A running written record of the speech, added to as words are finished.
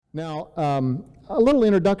Now, a little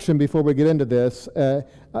introduction before we get into this.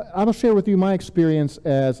 I will share with you my experience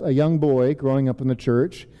as a young boy growing up in the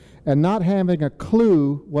church and not having a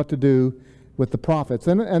clue what to do with the prophets.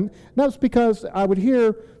 And that's because I would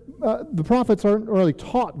hear the prophets aren't really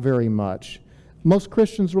taught very much. Most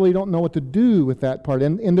Christians really don't know what to do with that part.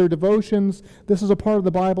 And in their devotions, this is a part of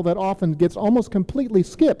the Bible that often gets almost completely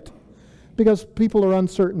skipped, because people are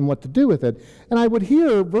uncertain what to do with it. And I would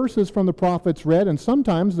hear verses from the prophets read, and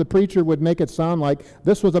sometimes the preacher would make it sound like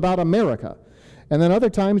this was about America. And then other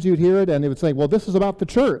times you'd hear it and it would say, well, this is about the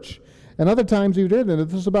church. And other times you'd hear it and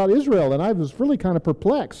this is about Israel. And I was really kind of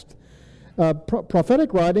perplexed.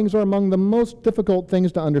 Prophetic writings are among the most difficult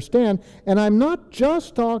things to understand. And I'm not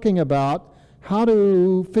just talking about how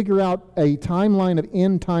to figure out a timeline of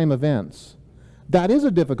end-time events. That is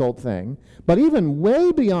a difficult thing, but even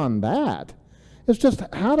way beyond that, it's just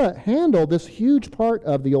how to handle this huge part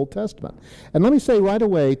of the Old Testament. And let me say right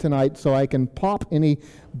away tonight, so I can pop any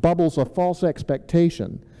bubbles of false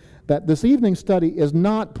expectation, that this evening's study is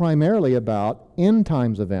not primarily about end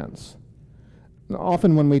times events.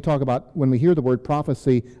 Often when we hear the word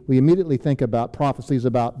prophecy, we immediately think about prophecies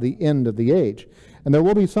about the end of the age. And there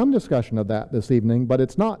will be some discussion of that this evening, but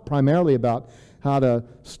it's not primarily about how to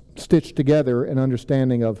stitch together an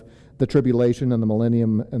understanding of the tribulation and the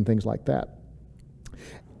millennium and things like that.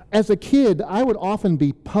 As a kid, I would often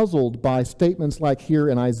be puzzled by statements like here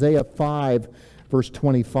in Isaiah 5, verse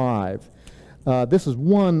 25. This is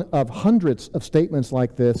one of hundreds of statements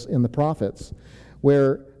like this in the prophets,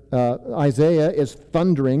 where Isaiah is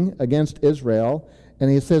thundering against Israel, and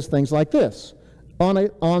he says things like this: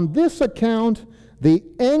 On this account, the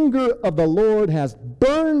anger of the Lord has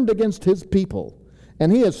burned against his people,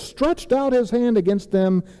 and he has stretched out his hand against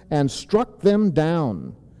them and struck them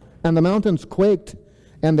down. And the mountains quaked,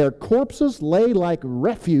 and their corpses lay like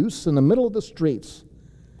refuse in the middle of the streets.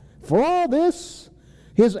 For all this,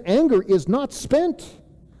 his anger is not spent,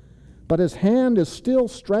 but his hand is still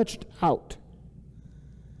stretched out.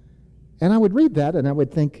 And I would read that, and I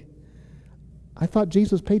would think, I thought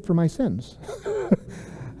Jesus paid for my sins.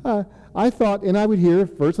 I thought, and I would hear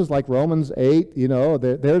verses like Romans 8,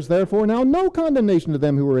 there's therefore now no condemnation to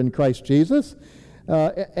them who are in Christ Jesus.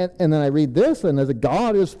 And then I read this, and as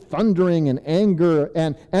God is thundering in anger,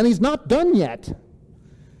 and he's not done yet.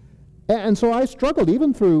 And so I struggled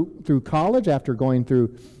even through college, after going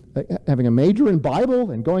through having a major in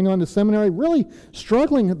Bible and going on to seminary, really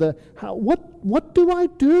struggling what do I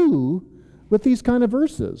do with these kind of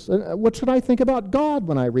verses? What should I think about God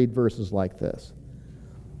when I read verses like this?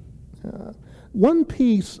 One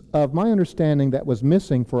piece of my understanding that was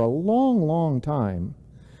missing for a long, long time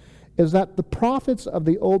is that the prophets of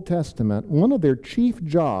the Old Testament, one of their chief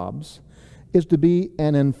jobs is to be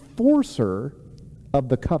an enforcer of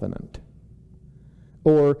the covenant.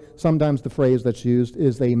 Or sometimes the phrase that's used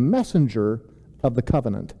is a messenger of the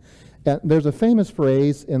covenant. There's a famous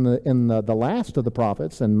phrase in the last of the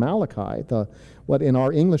prophets, in Malachi, what in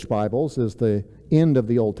our English Bibles is the end of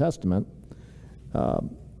the Old Testament.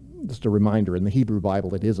 Just a reminder, in the Hebrew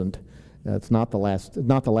Bible it isn't. It's not the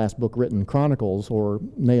last book written. Chronicles or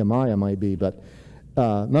Nehemiah might be, but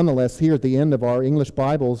nonetheless, here at the end of our English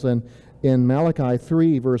Bibles, and in Malachi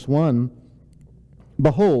 3, verse 1,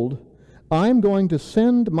 Behold, I am going to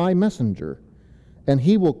send my messenger, and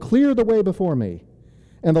he will clear the way before me.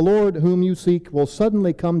 And the Lord whom you seek will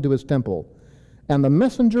suddenly come to his temple. And the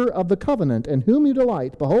messenger of the covenant in whom you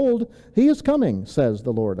delight, behold, he is coming, says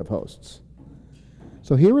the Lord of hosts.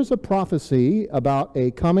 So here is a prophecy about a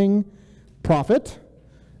coming prophet,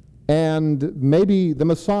 and maybe the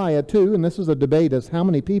Messiah too, and this is a debate as how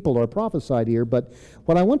many people are prophesied here, but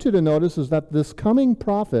what I want you to notice is that this coming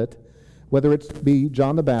prophet, whether it be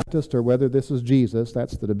John the Baptist or whether this is Jesus,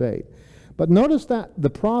 that's the debate. But notice that the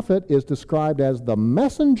prophet is described as the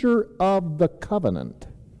messenger of the covenant.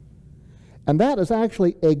 And that is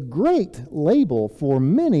actually a great label for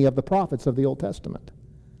many of the prophets of the Old Testament.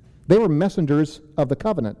 They were messengers of the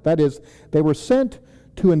covenant. That is, they were sent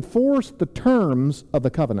to enforce the terms of the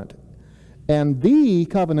covenant. And the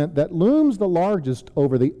covenant that looms the largest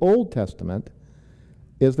over the Old Testament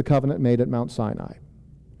is the covenant made at Mount Sinai.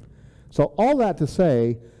 So all that to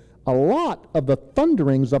say, a lot of the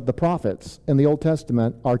thunderings of the prophets in the Old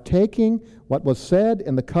Testament are taking what was said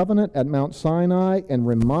in the covenant at Mount Sinai and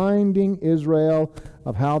reminding Israel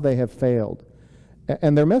of how they have failed.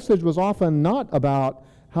 And their message was often not about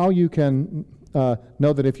how you can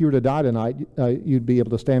know that if you were to die tonight, you'd be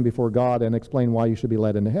able to stand before God and explain why you should be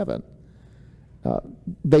led into heaven.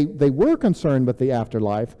 They were concerned with the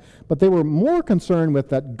afterlife, but they were more concerned with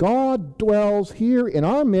that God dwells here in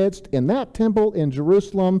our midst in that temple in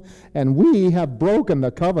Jerusalem, and we have broken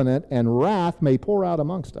the covenant, and wrath may pour out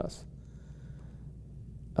amongst us.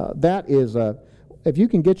 That is, if you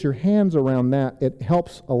can get your hands around that, it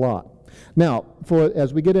helps a lot. Now,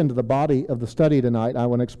 as we get into the body of the study tonight, I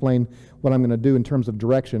want to explain what I'm going to do in terms of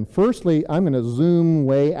direction. Firstly, I'm going to zoom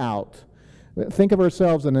way out. Think of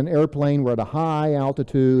ourselves in an airplane. We're at a high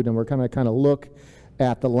altitude, and we're kind of look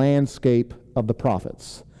at the landscape of the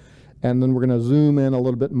prophets. And then we're going to zoom in a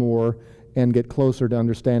little bit more and get closer to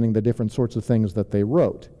understanding the different sorts of things that they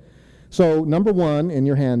wrote. So, number one, in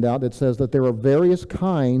your handout, it says that there are various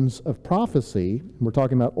kinds of prophecy. We're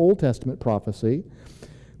talking about Old Testament prophecy.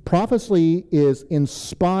 Prophecy is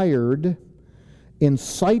inspired,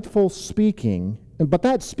 insightful speaking, but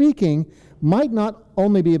that speaking might not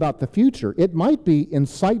only be about the future. It might be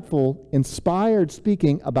insightful, inspired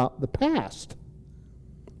speaking about the past.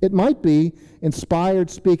 It might be inspired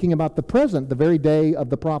speaking about the present, the very day of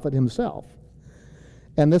the prophet himself.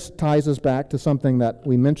 And this ties us back to something that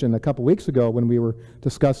we mentioned a couple weeks ago when we were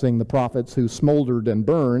discussing the prophets who smoldered and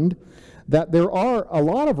burned, that there are a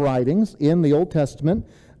lot of writings in the Old Testament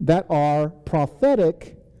that are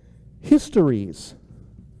prophetic histories.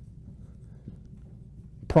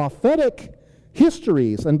 Prophetic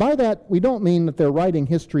histories. And by that, we don't mean that they're writing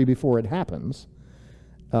history before it happens,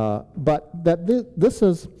 but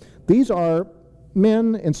that these are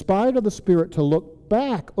men inspired of the Spirit to look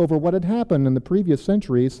back over what had happened in the previous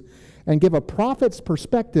centuries and give a prophet's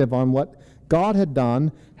perspective on what God had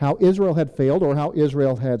done, how Israel had failed, or how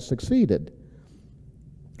Israel had succeeded.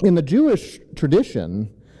 In the Jewish tradition,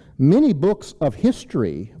 many books of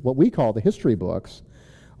history, what we call the history books,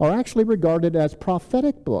 are actually regarded as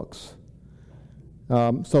prophetic books.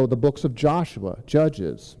 So the books of Joshua,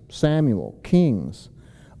 Judges, Samuel, Kings,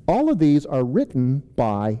 all of these are written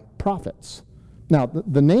by prophets. Now,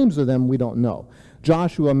 the names of them we don't know.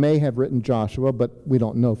 Joshua may have written Joshua, but we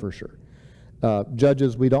don't know for sure.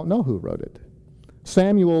 Judges, we don't know who wrote it.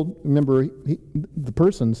 Samuel, remember, the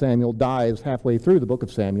person, Samuel, dies halfway through the book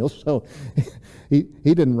of Samuel, so he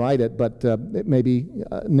didn't write it, but maybe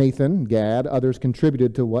Nathan, Gad, others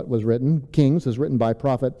contributed to what was written. Kings is written by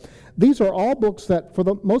prophet. These are all books that, for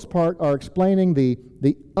the most part, are explaining the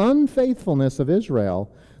unfaithfulness of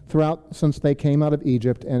Israel throughout since they came out of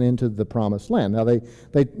Egypt and into the Promised Land. Now,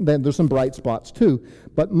 there's some bright spots too,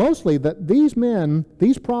 but mostly that these men,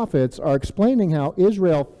 these prophets, are explaining how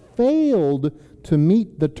Israel failed to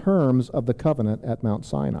meet the terms of the covenant at Mount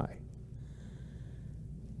Sinai.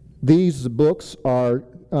 These books are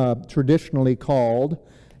traditionally called,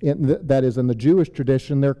 that is in the Jewish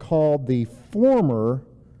tradition, they're called the former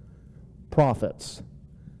prophets.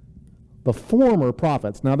 The former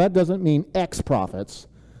prophets. Now that doesn't mean ex-prophets.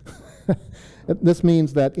 This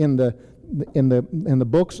means that in the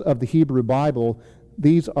books of the Hebrew Bible,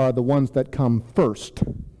 these are the ones that come first.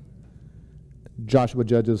 Joshua,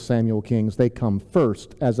 Judges, Samuel, Kings, they come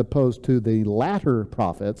first, as opposed to the latter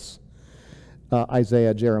prophets,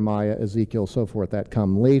 Isaiah, Jeremiah, Ezekiel, so forth, that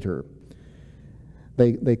come later.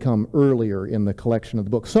 They come earlier in the collection of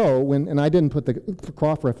the book. So, and I didn't put the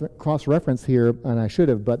cross-reference here, and I should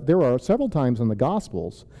have, but there are several times in the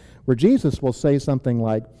Gospels where Jesus will say something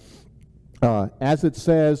like, as it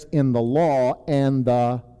says in the law and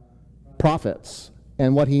the prophets.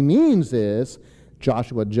 And what he means is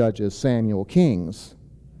Joshua, Judges, Samuel, Kings,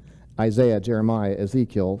 Isaiah, Jeremiah,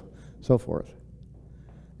 Ezekiel, so forth.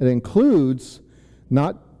 It includes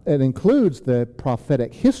the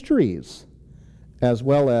prophetic histories as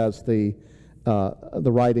well as the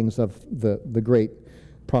writings of the great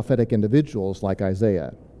prophetic individuals like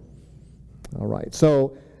Isaiah. All right,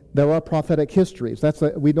 so there are prophetic histories.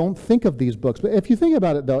 We don't think of these books, but if you think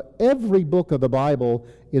about it, though, every book of the Bible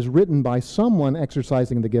is written by someone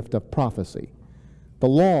exercising the gift of prophecy. The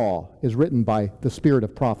law is written by the spirit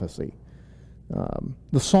of prophecy.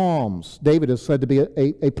 The Psalms, David is said to be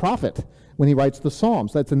a prophet when he writes the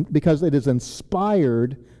Psalms. That's because it is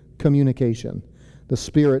inspired communication. The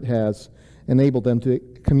Spirit has enabled them to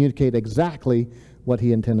communicate exactly what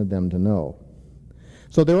he intended them to know.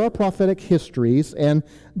 So there are prophetic histories, and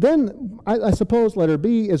then I suppose letter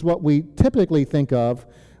B is what we typically think of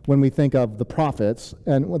when we think of the prophets,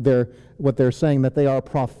 and what they're saying, that they are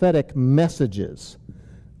prophetic messages.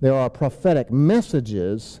 There are prophetic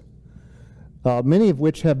messages, many of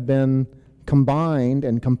which have been combined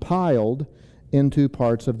and compiled into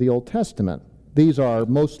parts of the Old Testament. These are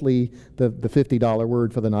mostly, the $50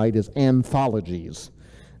 word for the night is anthologies,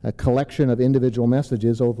 a collection of individual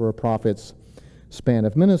messages over a prophet's span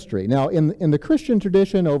of ministry. Now, in the Christian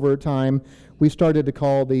tradition over time, we started to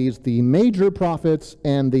call these the major prophets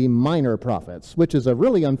and the minor prophets, which is a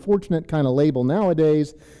really unfortunate kind of label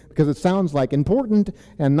nowadays because it sounds like important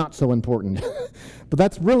and not so important. But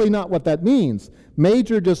that's really not what that means.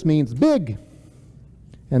 Major just means big,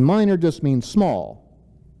 and minor just means small.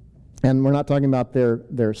 And we're not talking about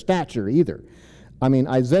their stature either. I mean,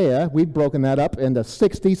 Isaiah, we've broken that up into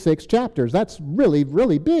 66 chapters. That's really,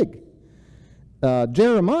 really big.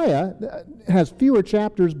 Jeremiah has fewer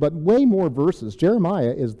chapters but way more verses.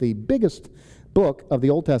 Jeremiah is the biggest book of the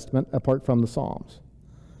Old Testament apart from the Psalms.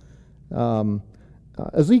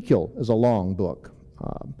 Ezekiel is a long book.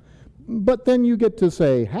 But then you get to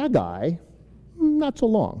say Haggai, not so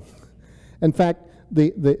long. In fact,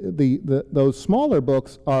 those smaller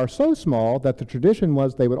books are so small that the tradition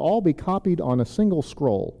was they would all be copied on a single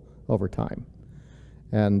scroll over time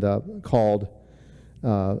and called,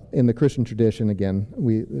 in the Christian tradition, again,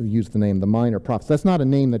 we use the name the minor prophets. That's not a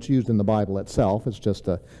name that's used in the Bible itself. It's just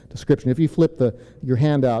a description. If you flip your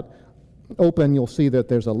handout open, you'll see that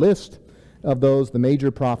there's a list of those. The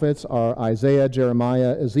major prophets are Isaiah,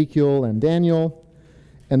 Jeremiah, Ezekiel, and Daniel.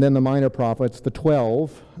 And then the minor prophets, the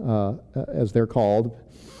 12, as they're called,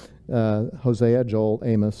 Hosea, Joel,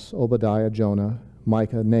 Amos, Obadiah, Jonah,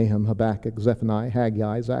 Micah, Nahum, Habakkuk, Zephaniah,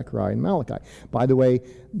 Haggai, Zechariah, and Malachi. By the way,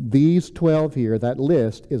 these 12 here, that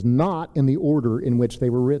list, is not in the order in which they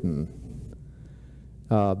were written.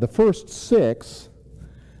 The first 6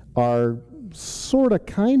 are sort of,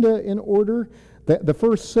 kind of in order. The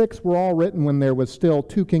first 6 were all written when there was still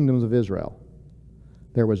 2 kingdoms of Israel.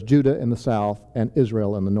 There was Judah in the south and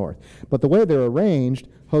Israel in the north. But the way they're arranged,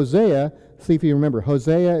 Hosea, see if you remember,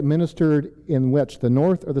 Hosea ministered in which, the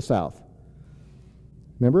north or the south?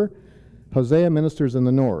 Remember? Hosea ministers in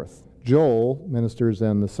the north. Joel ministers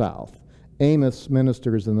in the south. Amos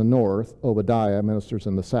ministers in the north. Obadiah ministers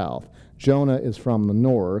in the south. Jonah is from the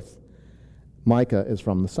north. Micah is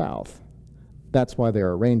from the south. That's why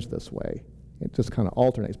they're arranged this way. It just kind of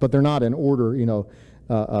alternates. But they're not in order,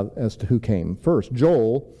 as to who came first.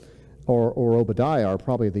 Joel or Obadiah are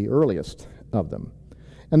probably the earliest of them.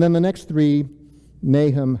 And then the next 3,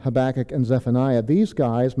 Nahum, Habakkuk, and Zephaniah, these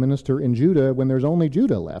guys minister in Judah when there's only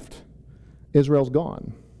Judah left. Israel's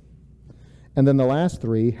gone. And then the last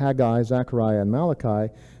 3, Haggai, Zechariah, and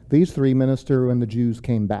Malachi, these 3 minister when the Jews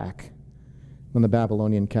came back, when the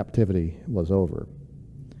Babylonian captivity was over.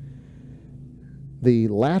 The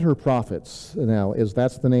latter prophets, now,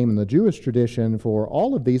 that's the name in the Jewish tradition for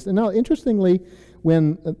all of these. And now, interestingly,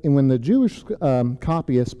 when the Jewish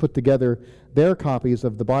copyists put together their copies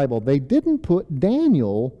of the Bible, they didn't put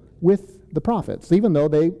Daniel with the prophets, even though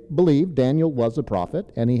they believed Daniel was a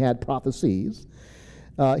prophet and he had prophecies.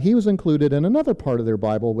 He was included in another part of their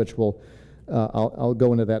Bible, which I'll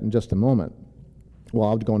go into that in just a moment. Well,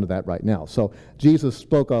 I'll go into that right now. So Jesus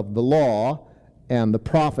spoke of the law and the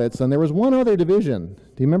prophets, and there was one other division.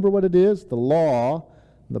 Do you remember what it is? The law,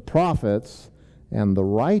 the prophets, and the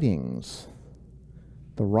writings.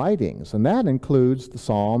 The writings, and that includes the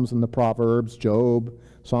Psalms and the Proverbs, Job,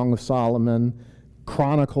 Song of Solomon,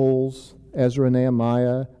 Chronicles, Ezra,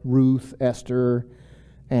 Nehemiah, Ruth, Esther,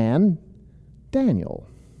 and Daniel.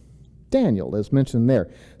 Daniel is mentioned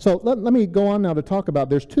there. So let me go on now to talk about,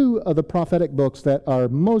 there's 2 of the prophetic books that are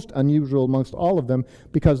most unusual amongst all of them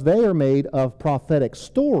because they are made of prophetic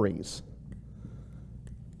stories.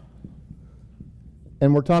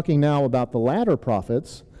 And we're talking now about the latter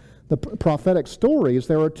prophets, the prophetic stories.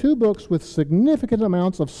 There are 2 books with significant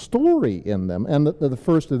amounts of story in them. And the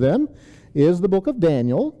first of them is the book of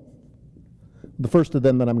Daniel, the first of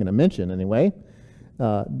them that I'm going to mention anyway.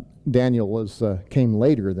 Daniel came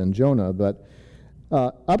later than Jonah, but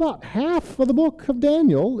about half of the book of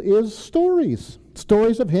Daniel is stories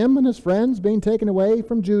of him and his friends being taken away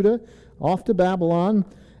from Judah off to Babylon,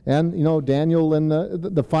 and Daniel and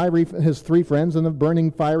his 3 friends in the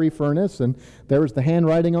burning fiery furnace, and there's the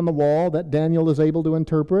handwriting on the wall that Daniel is able to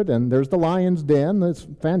interpret, and there's the lion's den. That's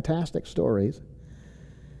fantastic stories.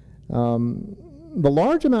 The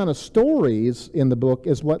large amount of stories in the book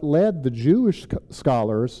is what led the Jewish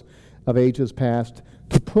scholars of ages past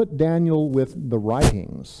to put Daniel with the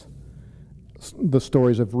writings, the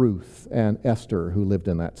stories of Ruth and Esther, who lived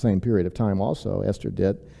in that same period of time also. Esther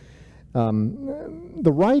did.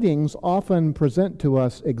 The writings often present to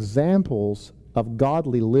us examples of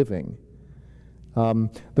godly living.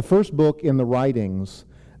 The first book in the writings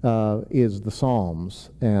is the Psalms,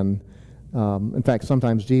 and in fact,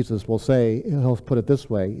 sometimes Jesus will say, he'll put it this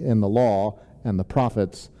way, in the law and the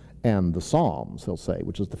prophets and the Psalms, he'll say,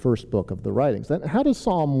 which is the first book of the writings. Then how does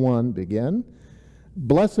Psalm 1 begin?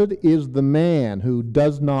 Blessed is the man who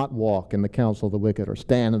does not walk in the counsel of the wicked, or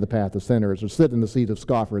stand in the path of sinners, or sit in the seat of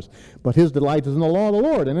scoffers, but his delight is in the law of the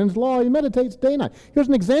Lord, and in his law he meditates day and night. Here's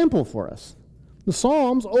an example for us. The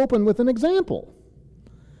Psalms open with an example.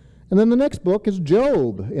 And then the next book is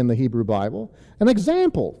Job in the Hebrew Bible, an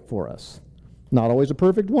example for us. Not always a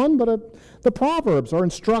perfect one, but the Proverbs are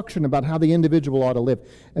instruction about how the individual ought to live.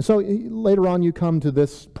 And so later on you come to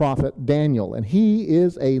this prophet Daniel, and he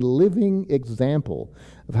is a living example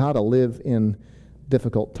of how to live in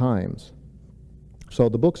difficult times. So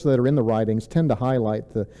the books that are in the writings tend to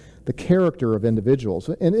highlight the character of individuals.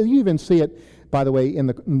 And you even see it, by the way, in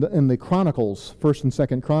the Chronicles, 1st and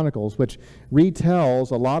 2nd Chronicles, which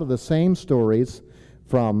retells a lot of the same stories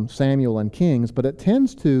from Samuel and Kings, but it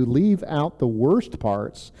tends to leave out the worst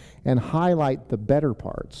parts and highlight the better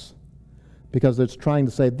parts, because it's trying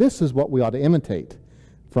to say this is what we ought to imitate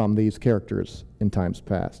from these characters in times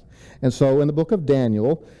past. And so in the book of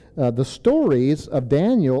Daniel, the stories of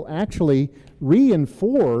Daniel actually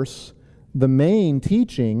reinforce the main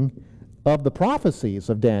teaching of the prophecies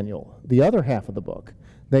of Daniel, the other half of the book.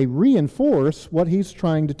 They reinforce what he's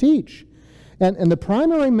trying to teach. And the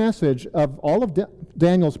primary message of all of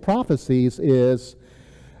Daniel's prophecies is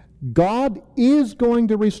God is going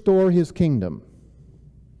to restore his kingdom,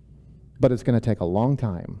 but it's going to take a long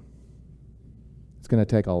time. It's going to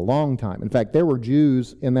take a long time. In fact, there were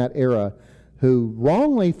Jews in that era who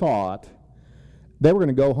wrongly thought they were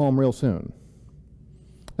going to go home real soon.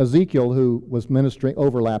 Ezekiel, who was ministering,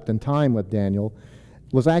 overlapped in time with Daniel,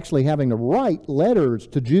 was actually having to write letters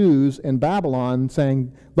to Jews in Babylon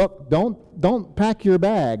saying, look, don't pack your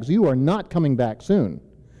bags. You are not coming back soon.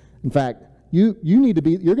 In fact, you're going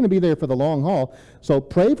to be there for the long haul. So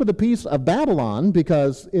pray for the peace of Babylon,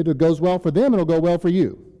 because it goes well for them, it'll go well for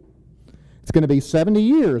you. It's going to be 70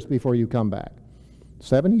 years before you come back.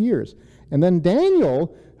 70 years. And then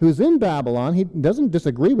Daniel, who's in Babylon, he doesn't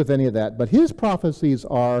disagree with any of that, but his prophecies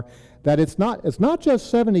are that it's not just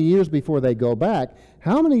 70 years before they go back.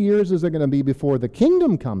 How many years is it going to be before the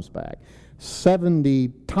kingdom comes back? 70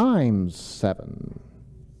 times 7.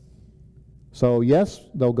 So yes,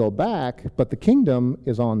 they'll go back, but the kingdom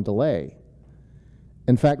is on delay.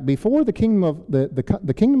 In fact, before the kingdom of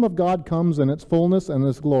the kingdom of God comes in its fullness and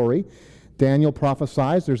its glory, Daniel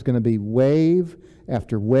prophesies there's going to be wave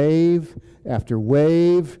after wave after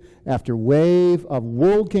wave after wave of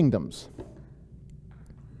world kingdoms.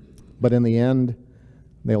 But in the end,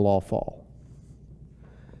 they'll all fall.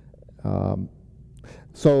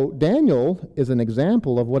 So Daniel is an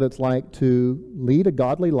example of what it's like to lead a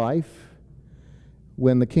godly life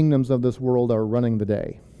when the kingdoms of this world are running the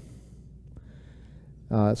day.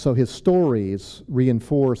 So his stories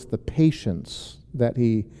reinforce the patience that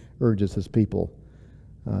he urges his people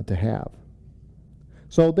to have.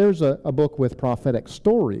 So there's a book with prophetic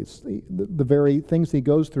stories. The very things he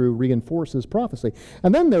goes through reinforce his prophecy.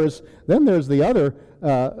 And then there's the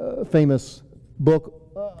other famous book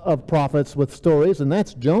of prophets with stories, and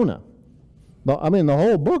that's Jonah. Well, I mean, the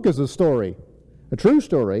whole book is a story, a true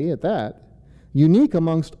story at that, unique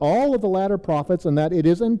amongst all of the latter prophets, in that it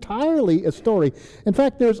is entirely a story. In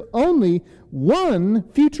fact, there's only one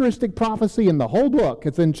futuristic prophecy in the whole book.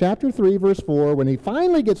 It's in chapter 3, verse 4, when he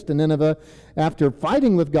finally gets to Nineveh after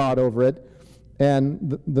fighting with God over it,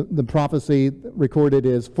 and the prophecy recorded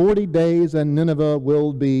is 40 days and Nineveh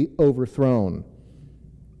will be overthrown.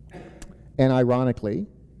 And ironically,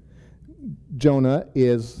 Jonah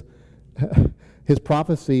his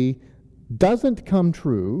prophecy doesn't come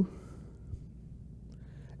true,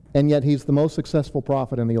 and yet he's the most successful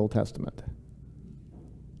prophet in the Old Testament,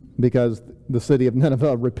 because the city of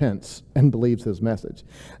Nineveh repents and believes his message.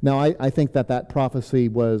 Now, I think that prophecy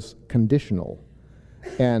was conditional,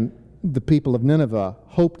 and the people of Nineveh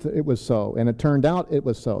hoped that it was so, and it turned out it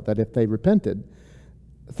was so, that if they repented,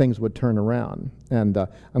 things would turn around. And I'm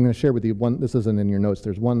going to share with you one, this isn't in your notes,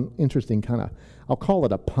 there's one interesting kind of, I'll call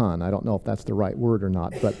it a pun, I don't know if that's the right word or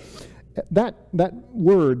not, but that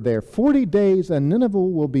word there, 40 days and Nineveh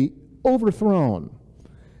will be overthrown.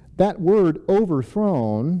 That word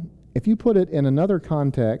overthrown, if you put it in another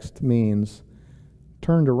context, means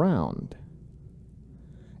turned around.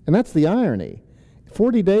 And that's the irony.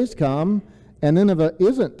 40 days come and Nineveh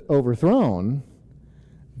isn't overthrown,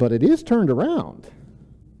 but it is turned around.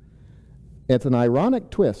 It's an ironic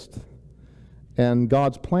twist. And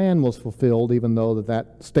God's plan was fulfilled, even though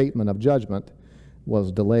that statement of judgment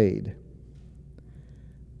was delayed.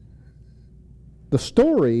 The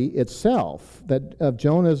story itself of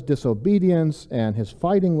Jonah's disobedience and his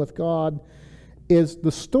fighting with God is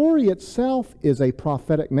a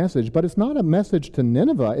prophetic message, but it's not a message to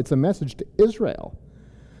Nineveh, it's a message to Israel.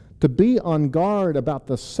 to be on guard about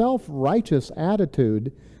the self-righteous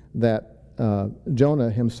attitude that Jonah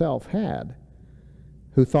himself had,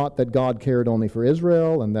 who thought that God cared only for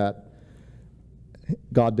Israel and that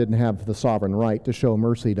God didn't have the sovereign right to show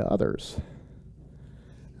mercy to others.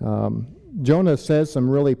 Jonah says some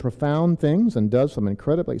really profound things and does some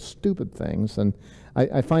incredibly stupid things. And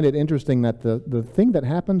I find it interesting that the thing that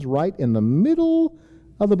happens right in the middle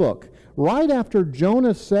of the book, right after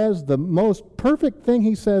Jonah says the most perfect thing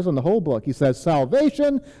he says in the whole book, he says,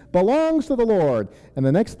 salvation belongs to the Lord. And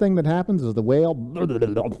the next thing that happens is the whale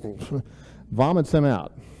vomits him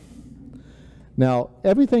out. Now,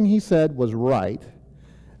 everything he said was right,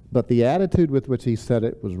 but the attitude with which he said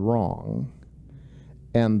it was wrong.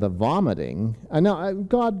 And the vomiting, I know,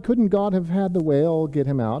 couldn't God have had the whale get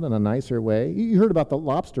him out in a nicer way? You heard about the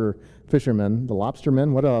lobster fishermen, the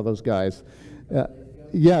lobstermen, what are those guys?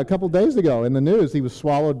 Yeah, a couple days ago in the news, he was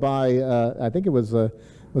swallowed by, I think it was it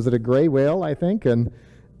a gray whale, I think, and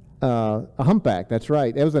a humpback, that's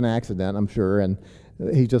right. It was an accident, I'm sure, and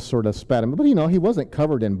he just sort of spat him. But, he wasn't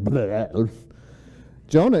covered in blood.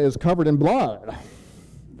 Jonah is covered in blood.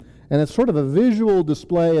 And it's sort of a visual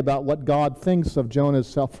display about what God thinks of Jonah's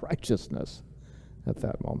self-righteousness at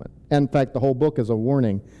that moment. In fact, the whole book is a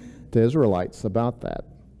warning to Israelites about that.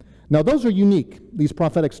 Now, those are unique, these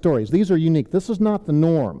prophetic stories. These are unique. This is not the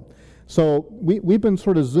norm. So we've been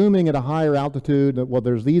sort of zooming at a higher altitude. Well,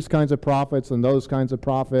 there's these kinds of prophets and those kinds of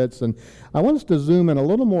prophets. And I want us to zoom in a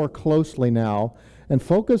little more closely now and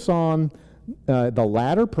focus on the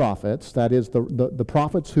latter prophets, that is, the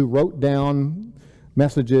prophets who wrote down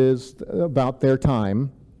messages about their time,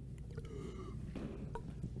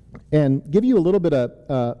 and give you a little bit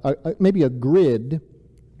of maybe a grid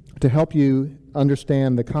to help you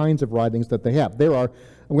understand the kinds of writings that they have. I'm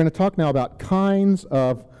going to talk now about kinds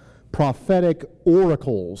of prophetic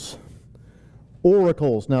oracles.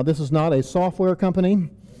 Oracles. Now, this is not a software company.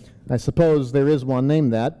 I suppose there is one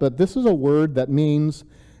named that, but this is a word that means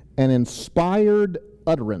an inspired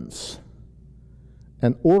utterance.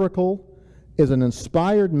 An oracle is an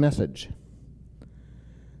inspired message.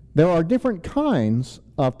 There are different kinds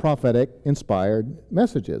of prophetic inspired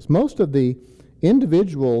messages. Most of the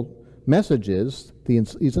individual messages,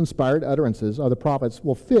 these inspired utterances of the prophets,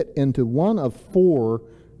 will fit into one of four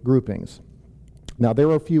groupings. Now, there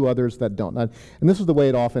are a few others that don't. And this is the way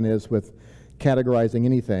it often is with categorizing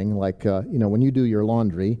anything, like, when you do your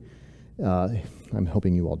laundry, I'm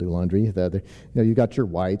hoping you all do laundry. You got your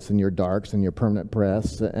whites and your darks and your permanent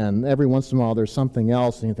press, and every once in a while there's something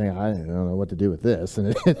else, and you think, I don't know what to do with this.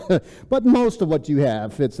 But most of what you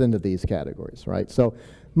have fits into these categories, right? So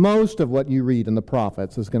most of what you read in the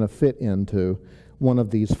prophets is going to fit into one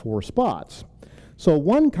of these four spots. So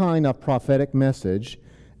one kind of prophetic message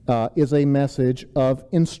is a message of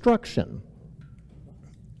instruction.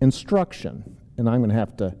 Instruction. And I'm going to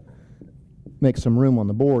have to make some room on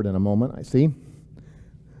the board in a moment, I see.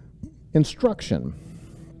 Instruction.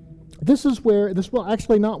 This is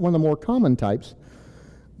actually not one of the more common types,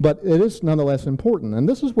 but it is nonetheless important. And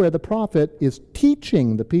this is where the prophet is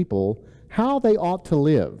teaching the people how they ought to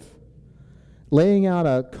live, laying out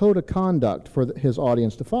a code of conduct for his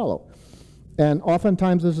audience to follow. And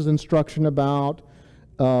oftentimes this is instruction about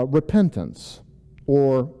repentance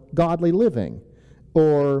or godly living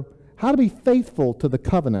or how to be faithful to the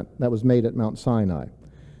covenant that was made at Mount Sinai.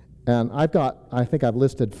 And I think I've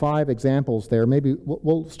listed 5 examples there. Maybe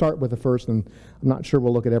we'll start with the first, and I'm not sure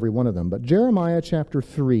we'll look at every one of them. But Jeremiah chapter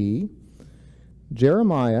 3,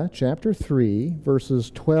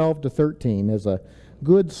 verses 12 to 13 is a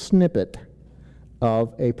good snippet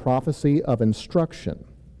of a prophecy of instruction.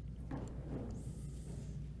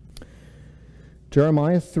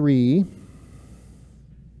 Jeremiah 3,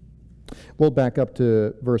 we'll back up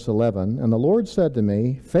to verse 11. And the Lord said to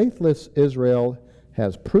me, faithless Israel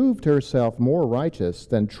has proved herself more righteous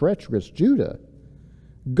than treacherous Judah.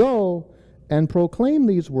 Go and proclaim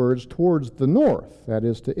these words towards the north, that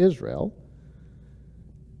is to Israel,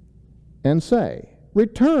 and say,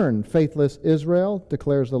 return, faithless Israel,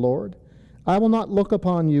 declares the Lord. I will not look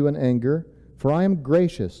upon you in anger, for I am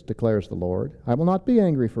gracious, declares the Lord. I will not be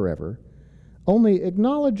angry forever. Only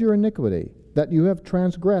acknowledge your iniquity, that you have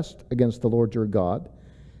transgressed against the Lord your God,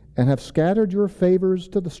 and have scattered your favors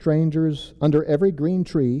to the strangers under every green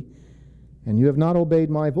tree, and you have not obeyed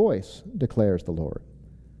my voice, declares the Lord.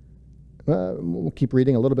 We'll keep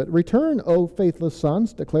reading a little bit. Return, O faithless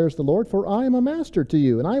sons, declares the Lord, for I am a master to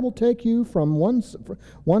you, and I will take you from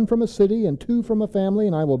one from a city and 2 from a family,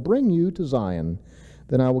 and I will bring you to Zion.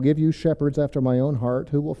 Then I will give you shepherds after my own heart,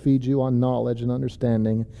 who will feed you on knowledge and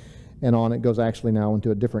understanding. And on it goes actually now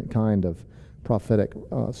into a different kind of prophetic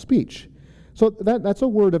speech. So that's a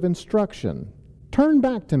word of instruction. Turn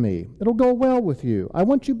back to me. It'll go well with you. I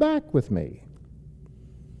want you back with me.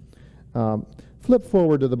 Flip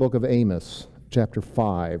forward to the book of Amos, chapter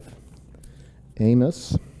 5.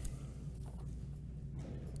 Amos.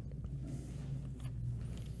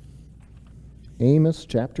 Amos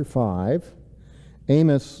chapter 5.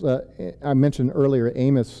 Amos, I mentioned earlier,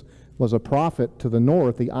 Amos was a prophet to the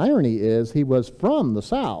north. The irony is he was from the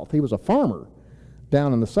south. He was a farmer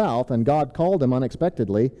down in the south, and God called him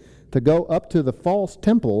unexpectedly to go up to the false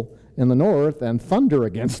temple in the north and thunder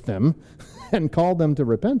against them and call them to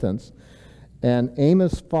repentance. And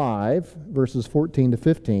Amos 5, verses 14 to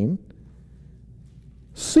 15,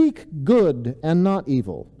 "Seek good and not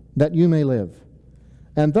evil, that you may live.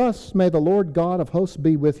 And thus may the Lord God of hosts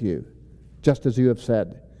be with you, just as you have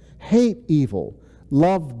said. Hate evil,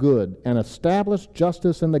 love good, and establish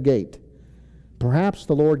justice in the gate. Perhaps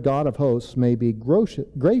the Lord God of hosts may be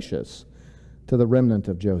gracious to the remnant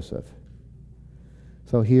of Joseph."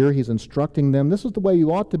 So here he's instructing them, this is the way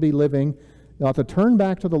you ought to be living. You ought to turn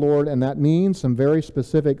back to the Lord, and that means some very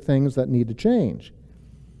specific things that need to change.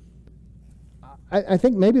 I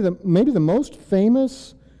think maybe the most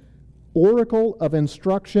famous oracle of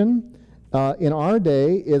instruction in our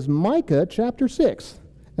day is Micah chapter 6.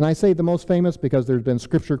 And I say the most famous because there's been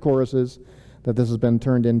scripture choruses that this has been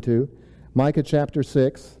turned into. Micah chapter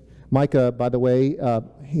 6. Micah, by the way,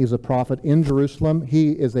 he's a prophet in Jerusalem.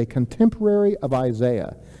 He is a contemporary of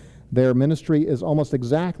Isaiah. Their ministry is almost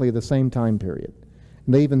exactly the same time period.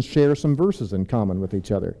 And they even share some verses in common with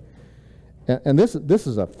each other. And this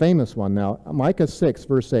is a famous one now. Micah 6,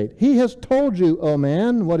 verse 8. "He has told you, O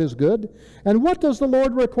man, what is good. And what does the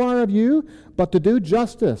Lord require of you but to do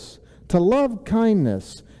justice, to love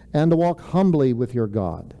kindness, and to walk humbly with your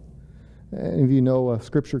God?" Any of you know a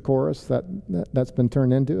scripture chorus that's been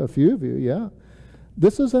turned into? A few of you, yeah.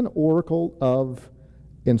 This is an oracle of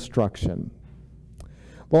instruction.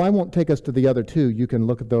 Well, I won't take us to the other two. You can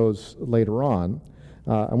look at those later on.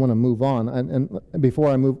 I want to move on. And before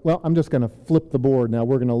I move, well, I'm just going to flip the board now.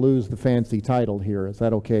 We're going to lose the fancy title here. Is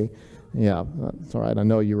that okay? Yeah, that's all right. I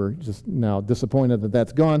know you were just now disappointed that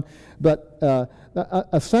that's gone. But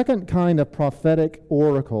a second kind of prophetic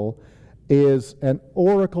oracle is an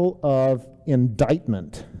oracle of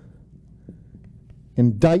indictment.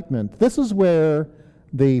 Indictment. This is where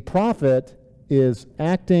the prophet is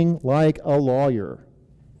acting like a lawyer.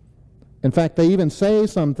 In fact, they even say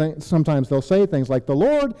sometimes they'll say things like, "The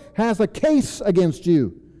Lord has a case against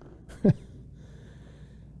you."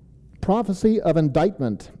 Prophecy of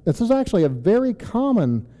indictment. This is actually a very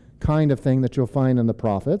common kind of thing that you'll find in the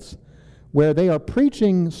prophets, where they are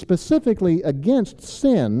preaching specifically against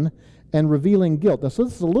sin and revealing guilt. So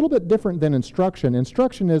this is a little bit different than instruction.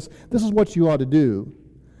 Instruction is, this is what you ought to do.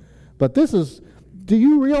 But this is, do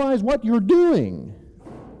you realize what you're doing?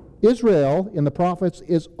 Israel, in the prophets,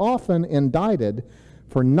 is often indicted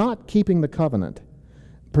for not keeping the covenant.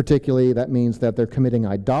 Particularly, that means that they're committing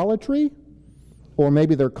idolatry, or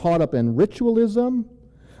maybe they're caught up in ritualism,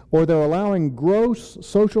 or they're allowing gross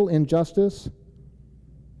social injustice.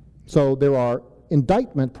 So there are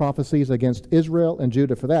indictment prophecies against Israel and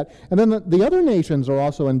Judah for that. And then the other nations are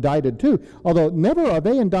also indicted too, although never are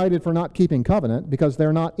they indicted for not keeping covenant, because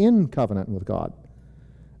they're not in covenant with God.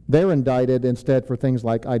 They're indicted instead for things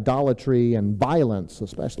like idolatry and violence,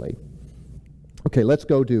 especially. Okay, let's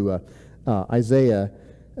go to Isaiah.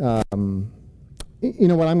 You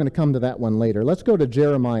know what? I'm going to come to that one later. Let's go to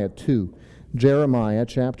Jeremiah 2. Jeremiah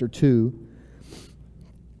chapter 2.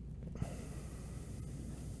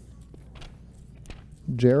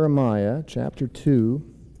 Jeremiah chapter 2.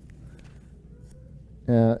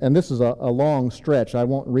 And this is a long stretch. I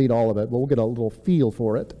won't read all of it, but we'll get a little feel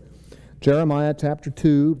for it. Jeremiah chapter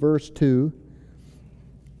 2, verse 2.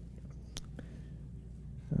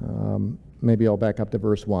 Maybe I'll back up to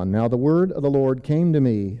verse 1. "Now the word of the Lord came to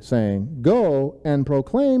me, saying, Go and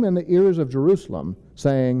proclaim in the ears of Jerusalem,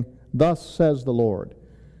 saying, Thus says the Lord,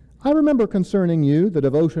 I remember concerning you the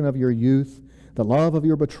devotion of your youth, the love of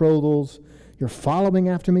your betrothals, your following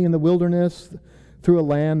after me in the wilderness, through a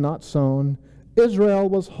land not sown. Israel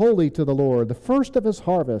was holy to the Lord, the first of his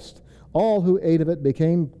harvest. All who ate of it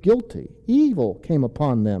became guilty. Evil came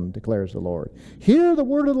upon them, declares the Lord. Hear the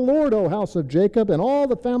word of the Lord, O house of Jacob, and all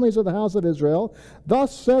the families of the house of Israel.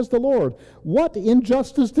 Thus says the Lord, What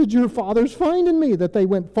injustice did your fathers find in me, that they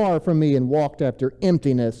went far from me and walked after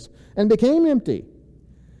emptiness and became empty?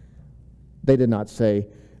 They did not say,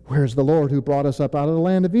 Where is the Lord who brought us up out of the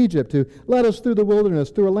land of Egypt, who led us through the wilderness,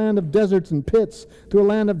 through a land of deserts and pits, through a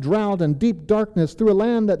land of drought and deep darkness, through a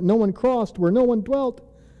land that no one crossed, where no one dwelt?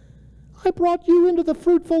 I brought you into the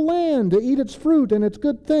fruitful land to eat its fruit and its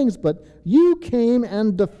good things, but you came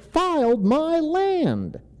and defiled my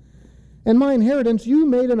land. And my inheritance you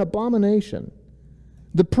made an abomination.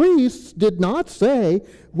 The priests did not say,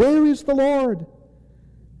 Where is the Lord?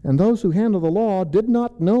 And those who handle the law did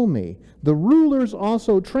not know me. The rulers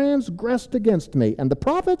also transgressed against me. And the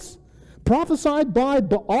prophets prophesied by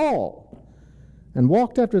Baal and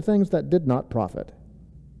walked after things that did not profit.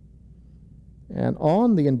 And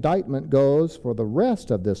on the indictment goes for the rest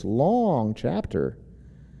of this long chapter.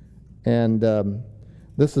 And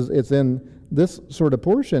it's in this sort of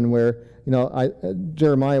portion where,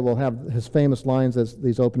 Jeremiah will have his famous lines as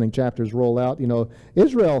these opening chapters roll out.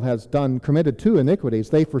 Israel has committed two iniquities.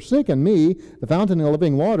 They've forsaken me, the fountain of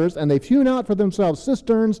living waters, and they've hewn out for themselves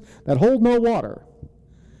cisterns that hold no water.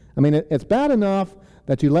 I mean, it's bad enough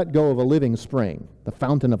that you let go of a living spring, the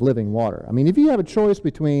fountain of living water. I mean, if you have a choice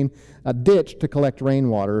between a ditch to collect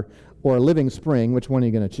rainwater or a living spring, which one are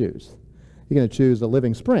you going to choose? You're going to choose the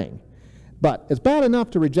living spring. But it's bad enough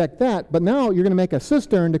to reject that, but now you're going to make a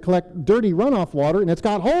cistern to collect dirty runoff water, and it's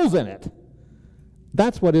got holes in it.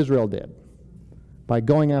 That's what Israel did by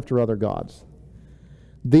going after other gods.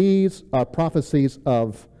 These are prophecies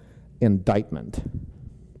of indictment.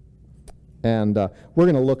 And we're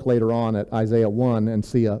going to look later on at Isaiah 1 and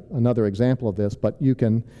see another example of this, but you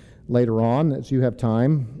can later on, as you have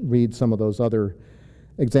time, read some of those other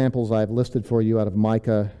examples I've listed for you out of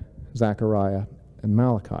Micah, Zechariah, and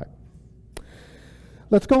Malachi.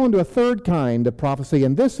 Let's go into a third kind of prophecy,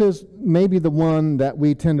 and this is maybe the one that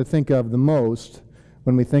we tend to think of the most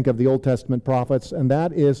when we think of the Old Testament prophets, and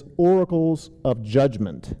that is oracles of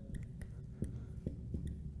judgment.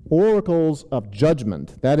 Oracles of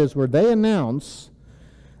judgment. That is where they announce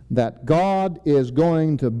that God is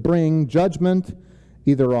going to bring judgment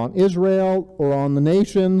either on Israel or on the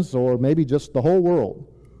nations or maybe just the whole world.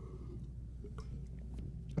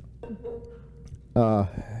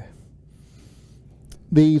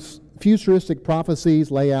 These futuristic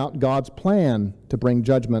prophecies lay out God's plan to bring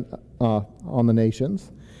judgment on the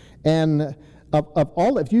nations. And of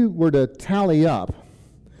all, if you were to tally up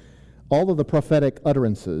all of the prophetic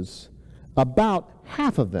utterances, about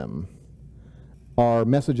half of them are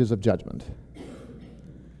messages of judgment.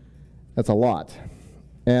 That's a lot.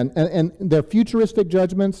 And they're futuristic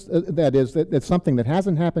judgments. That is, it's something that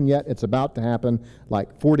hasn't happened yet. It's about to happen,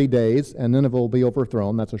 like 40 days, and Nineveh will be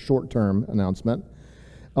overthrown. That's a short-term announcement.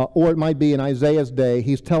 Or it might be in Isaiah's day,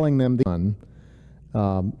 he's telling them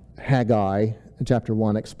Haggai, chapter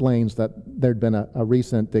 1, explains that there'd been a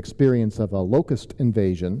recent experience of a locust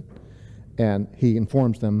invasion, and he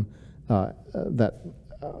informs them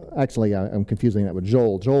actually, I'm confusing that with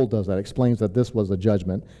Joel. Joel does that, explains that this was a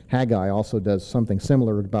judgment. Haggai also does something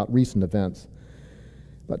similar about recent events.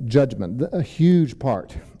 But judgment, a huge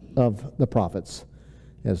part of the prophets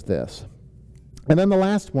is this. And then the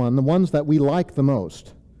last one, the ones that we like the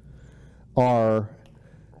most, are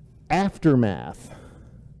aftermath.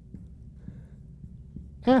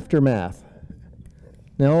 Aftermath.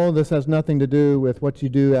 No, this has nothing to do with what you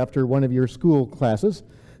do after one of your school classes.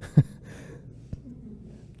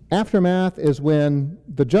 Aftermath is when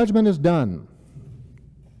the judgment is done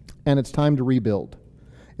and it's time to rebuild.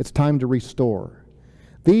 It's time to restore.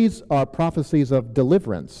 These are prophecies of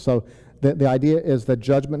deliverance. So the idea is that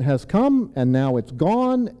judgment has come and now it's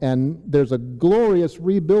gone, and there's a glorious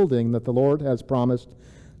rebuilding that the Lord has promised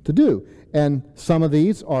to do. And some of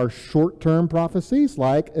these are short-term prophecies,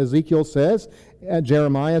 like Ezekiel says,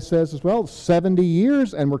 Jeremiah says as well, 70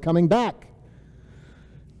 years and we're coming back.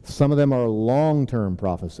 Some of them are long-term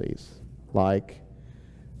prophecies, like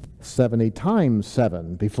 70 times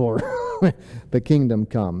 7 before the kingdom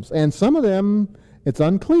comes. And some of them, it's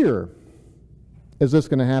unclear. Is this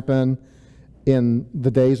going to happen in the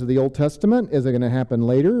days of the Old Testament? Is it going to happen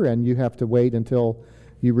later? And you have to wait until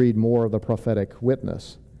you read more of the prophetic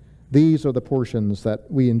witness. These are the portions that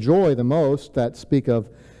we enjoy the most that speak of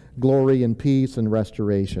glory and peace and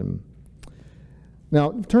restoration.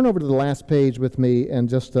 Now, turn over to the last page with me and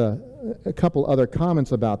just a couple other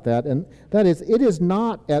comments about that. And that is, it is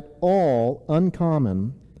not at all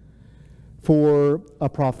uncommon for a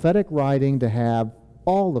prophetic writing to have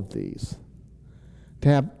all of these,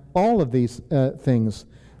 things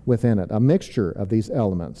within it, a mixture of these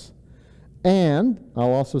elements. And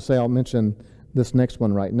I'll also say, I'll mention this next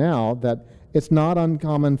one right now, that it's not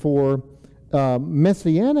uncommon for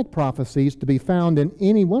messianic prophecies to be found in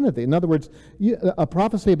any one of these. In other words, a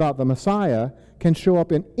prophecy about the Messiah can show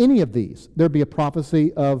up in any of these. There'd be a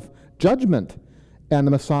prophecy of judgment, and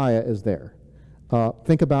the Messiah is there.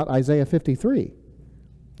 Think about Isaiah 53.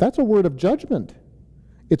 That's a word of judgment.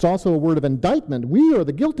 It's also a word of indictment. We are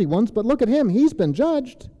the guilty ones, but look at him. He's been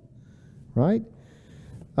judged, right?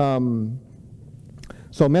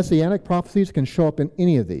 So messianic prophecies can show up in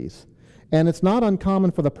any of these. And it's not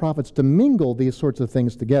uncommon for the prophets to mingle these sorts of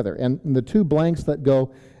things together. And the two blanks that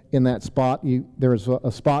go in that spot, there's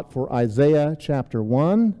a spot for Isaiah chapter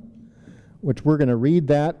 1, which we're going to read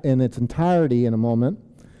that in its entirety in a moment.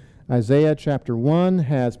 Isaiah chapter 1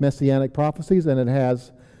 has messianic prophecies, and it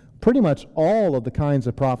has pretty much all of the kinds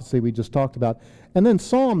of prophecy we just talked about. And then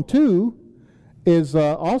Psalm 2 is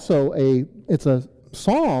also it's a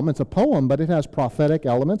psalm, it's a poem, but it has prophetic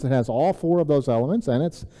elements. It has all four of those elements, and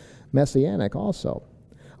it's messianic also.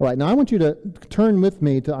 All right, now I want you to turn with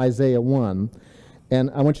me to Isaiah 1,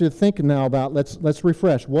 and I want you to think now about, let's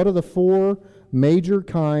refresh. What are the four major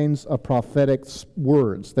kinds of prophetic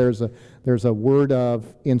words? There's a word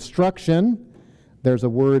of instruction, there's a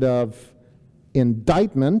word of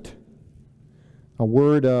indictment, a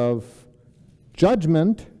word of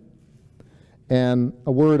judgment, and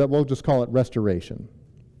a word that we'll just call it restoration.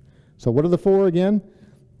 So what are the four again?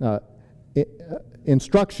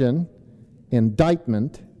 Instruction,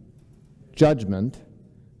 indictment, judgment,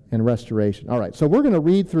 and restoration. All right, so we're going to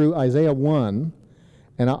read through Isaiah 1,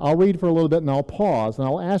 and I'll read for a little bit, and I'll pause, and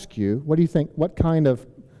I'll ask you, what do you think, what kind of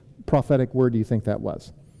prophetic word do you think that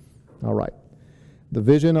was? All right. The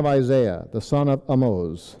vision of Isaiah, the son of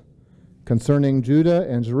Amoz, concerning Judah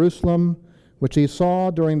and Jerusalem, which he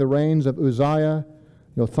saw during the reigns of Uzziah,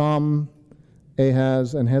 Jotham,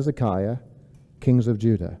 Ahaz, and Hezekiah, kings of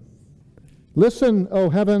Judah. Listen, O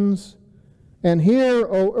heavens, and hear,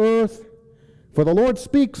 O earth, for the Lord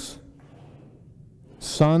speaks.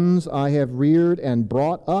 Sons I have reared and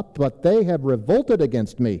brought up, but they have revolted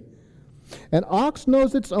against me. An ox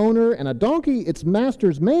knows its owner, and a donkey its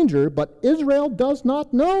master's manger, but Israel does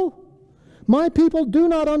not know. My people do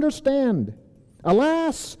not understand.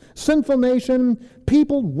 Alas, sinful nation,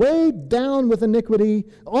 people weighed down with iniquity,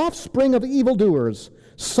 offspring of evildoers,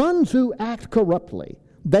 sons who act corruptly.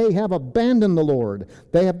 They have abandoned the Lord.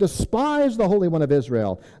 They have despised the Holy One of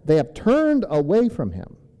Israel. They have turned away from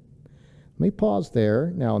him. Let me pause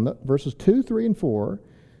there. Now, in verses 2, 3, and 4,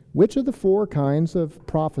 which of the four kinds of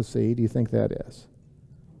prophecy do you think that is?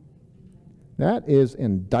 That is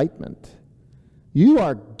indictment. You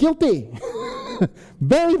are guilty.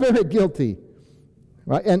 Very, very guilty.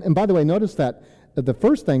 Right? And by the way, notice that the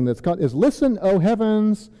first thing that's called is, listen, O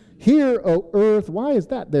heavens, hear, O earth. Why is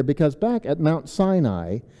that there? Because back at Mount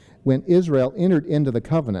Sinai, when Israel entered into the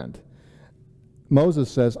covenant,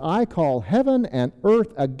 Moses says, I call heaven and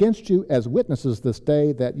earth against you as witnesses this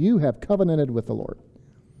day that you have covenanted with the Lord.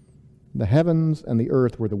 The heavens and the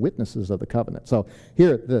earth were the witnesses of the covenant. So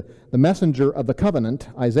here, the messenger of the covenant,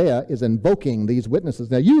 Isaiah, is invoking these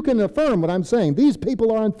witnesses. Now you can affirm what I'm saying. These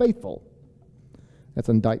people are unfaithful. That's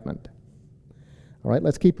indictment. All right,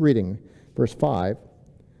 let's keep reading. Verse 5.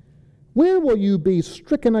 Where will you be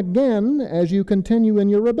stricken again as you continue in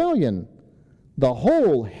your rebellion? The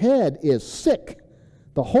whole head is sick.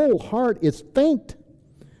 The whole heart is faint.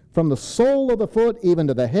 From the sole of the foot even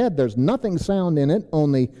to the head, there's nothing sound in it,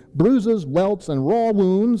 only bruises, welts, and raw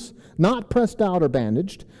wounds, not pressed out or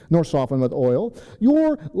bandaged, nor softened with oil.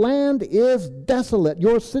 Your land is desolate.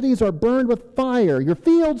 Your cities are burned with fire. Your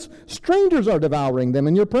fields, strangers are devouring them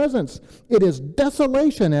in your presence. It is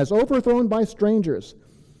desolation as overthrown by strangers.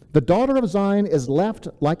 The daughter of Zion is left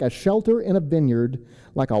like a shelter in a vineyard,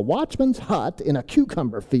 like a watchman's hut in a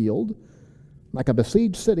cucumber field, like a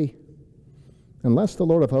besieged city. Unless the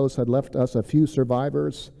Lord of hosts had left us a few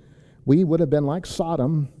survivors, we would have been like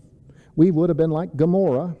Sodom. We would have been like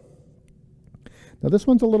Gomorrah. Now this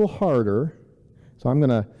one's a little harder, so I'm going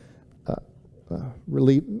to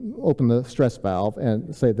open the stress valve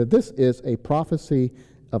and say that this is a prophecy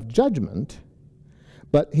of judgment,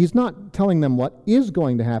 but he's not telling them what is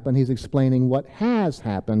going to happen. He's explaining what has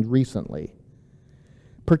happened recently.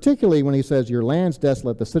 Particularly when he says, your land's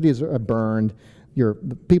desolate, the cities are burned,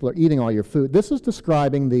 the people are eating all your food. This is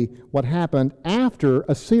describing what happened after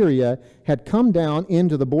Assyria had come down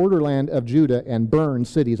into the borderland of Judah and burned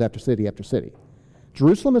cities after city after city.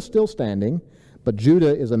 Jerusalem is still standing, but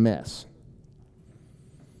Judah is a mess.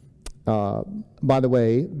 By the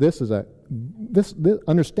way,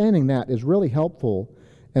 understanding that is really helpful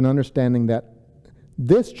in understanding that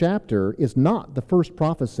this chapter is not the first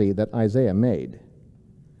prophecy that Isaiah made.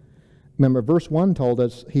 Remember, verse 1 told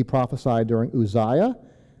us he prophesied during Uzziah.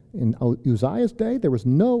 In Uzziah's day, there was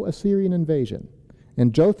no Assyrian invasion.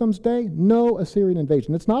 In Jotham's day, no Assyrian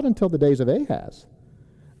invasion. It's not until the days of Ahaz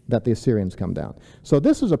that the Assyrians come down. So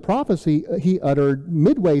this is a prophecy he uttered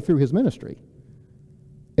midway through his ministry.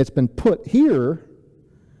 It's been put here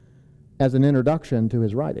as an introduction to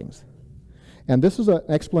his writings. And this is an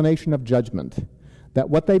explanation of judgment, that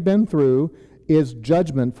what they've been through is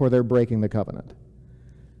judgment for their breaking the covenant.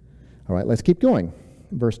 All right, let's keep going.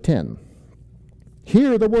 Verse 10.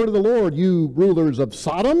 Hear the word of the Lord, you rulers of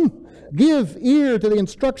Sodom. Give ear to the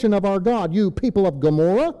instruction of our God, you people of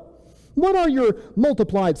Gomorrah. What are your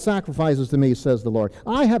multiplied sacrifices to me, says the Lord?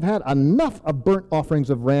 I have had enough of burnt offerings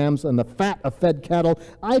of rams and the fat of fed cattle.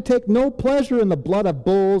 I take no pleasure in the blood of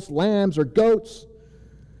bulls, lambs, or goats.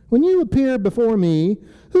 When you appear before me,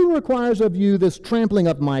 who requires of you this trampling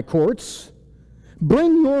of my courts?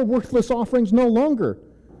 Bring your worthless offerings no longer.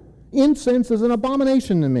 Incense is an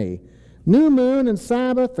abomination to me. New moon and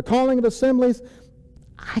Sabbath, the calling of assemblies.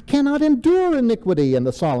 I cannot endure iniquity in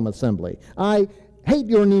the solemn assembly. I hate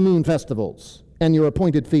your new moon festivals and your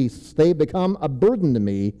appointed feasts. They become a burden to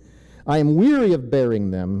me. I am weary of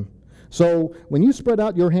bearing them. So when you spread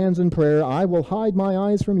out your hands in prayer, I will hide my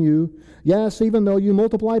eyes from you. Yes, even though you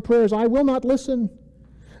multiply prayers, I will not listen.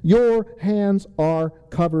 Your hands are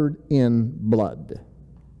covered in blood.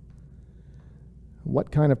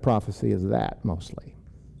 What kind of prophecy is that, mostly?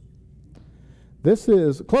 This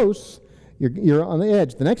is close. You're on the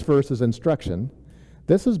edge. The next verse is instruction.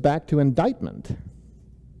 This is back to indictment.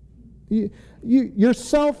 You're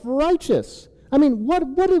self-righteous. I mean,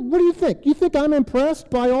 what do you think? You think I'm impressed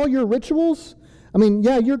by all your rituals? I mean,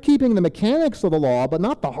 yeah, you're keeping the mechanics of the law, but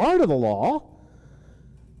not the heart of the law.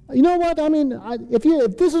 You know what? I mean,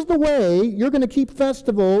 if this is the way you're going to keep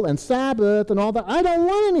festival and Sabbath and all that, I don't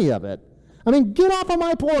want any of it. I mean, get off of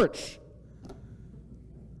my porch.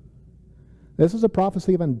 This is a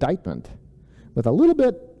prophecy of indictment with a little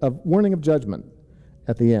bit of warning of judgment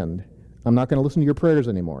at the end. I'm not going to listen to your prayers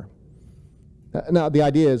anymore. Now, the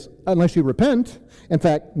idea is, unless you repent, in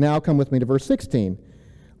fact, now come with me to verse 16.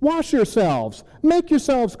 Wash yourselves, make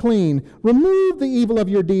yourselves clean, remove the evil of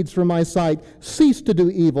your deeds from my sight, cease to do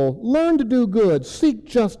evil, learn to do good, seek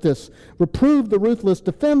justice, reprove the ruthless,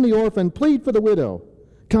 defend the orphan, plead for the widow.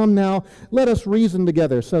 Come now, let us reason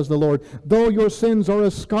together, says the Lord. Though your sins are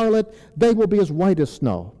as scarlet, they will be as white as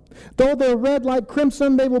snow. Though they're red like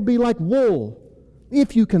crimson, they will be like wool.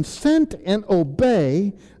 If you consent and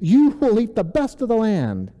obey, you will eat the best of the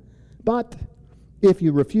land. But if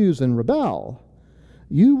you refuse and rebel,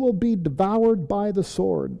 you will be devoured by the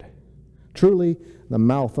sword. Truly, the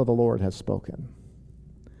mouth of the Lord has spoken.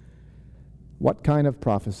 What kind of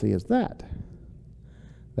prophecy is that?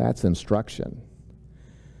 That's instruction.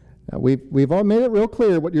 Now, we've all made it real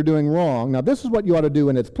clear what you're doing wrong. Now, this is what you ought to do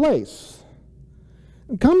in its place.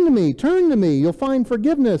 Come to me, turn to me. You'll find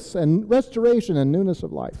forgiveness and restoration and newness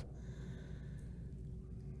of life.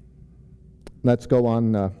 Let's go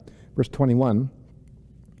on, verse 21.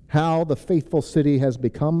 How the faithful city has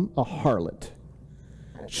become a harlot.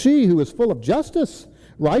 She who is full of justice,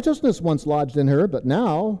 righteousness once lodged in her, but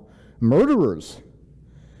now murderers.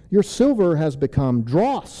 Your silver has become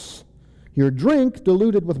dross, your drink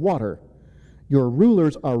diluted with water. Your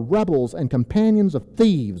rulers are rebels and companions of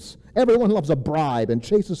thieves. Everyone loves a bribe and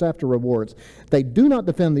chases after rewards. They do not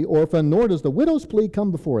defend the orphan, nor does the widow's plea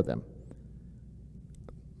come before them.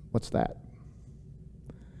 What's that?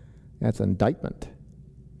 That's indictment.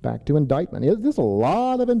 Back to indictment. There's a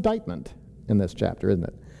lot of indictment in this chapter, isn't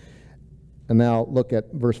it? And now look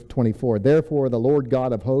at verse 24. Therefore the Lord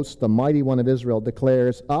God of hosts, the mighty one of Israel,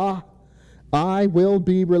 declares, I will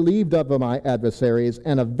be relieved of my adversaries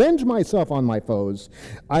and avenge myself on my foes.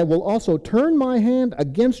 I will also turn my hand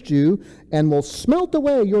against you and will smelt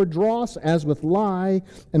away your dross as with lye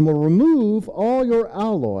and will remove all your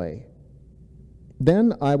alloy.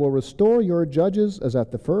 Then I will restore your judges as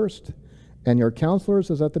at the first and your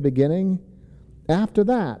counselors as at the beginning. After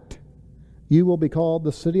that, you will be called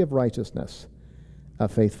the city of righteousness, a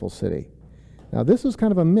faithful city. Now this is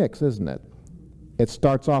kind of a mix, isn't it? It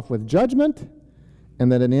starts off with judgment,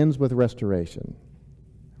 and then it ends with restoration.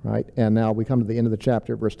 Right? And now we come to the end of the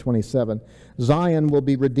chapter, verse 27. Zion will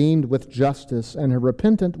be redeemed with justice, and her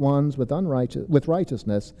repentant ones with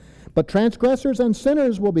righteousness. But transgressors and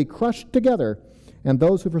sinners will be crushed together, and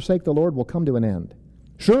those who forsake the Lord will come to an end.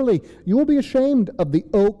 Surely you will be ashamed of the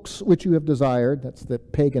oaks which you have desired, that's the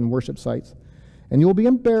pagan worship sites, and you will be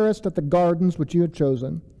embarrassed at the gardens which you have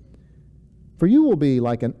chosen. For you will be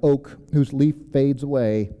like an oak whose leaf fades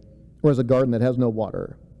away, or as a garden that has no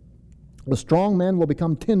water. The strong man will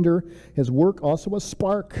become tinder, his work also a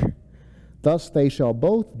spark. Thus they shall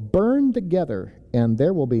both burn together, and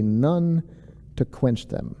there will be none to quench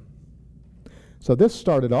them. So this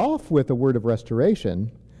started off with a word of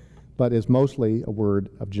restoration, but is mostly a word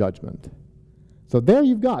of judgment. So there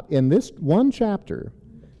you've got, in this one chapter,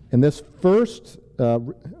 in this first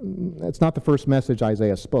it's not the first message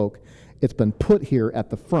Isaiah spoke. It's been put here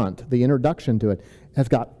at the front. The introduction to it has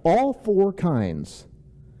got all four kinds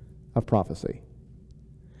of prophecy.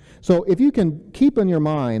 So if you can keep in your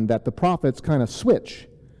mind that the prophets kind of switch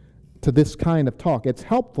to this kind of talk, it's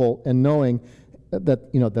helpful in knowing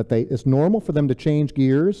that it's normal for them to change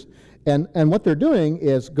gears, and what they're doing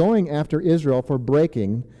is going after Israel for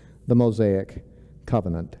breaking the Mosaic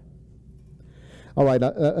covenant. All right,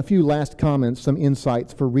 a few last comments, some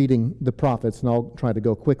insights for reading the prophets, and I'll try to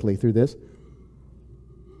go quickly through this.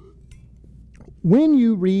 When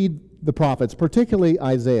you read the prophets, particularly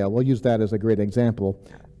Isaiah, we'll use that as a great example,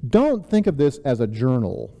 don't think of this as a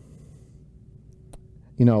journal.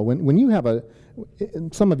 When you have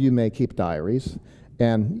some of you may keep diaries,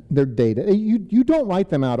 and they're dated. You don't write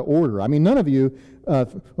them out of order. I mean, none of you,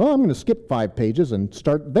 I'm going to skip 5 pages and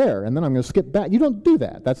start there, and then I'm going to skip back. You don't do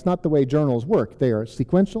that. That's not the way journals work. They are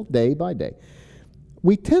sequential, day by day.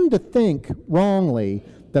 We tend to think wrongly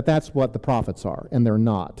that that's what the prophets are, and they're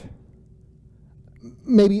not.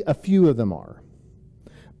 Maybe a few of them are.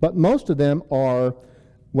 But most of them are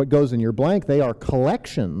what goes in your blank. They are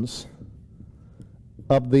collections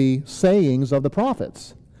of the sayings of the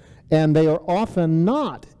prophets. And they are often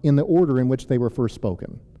not in the order in which they were first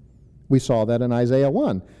spoken. We saw that in Isaiah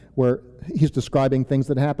 1, where he's describing things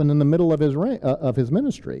that happened in the middle of his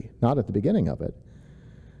ministry, not at the beginning of it.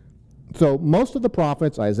 So most of the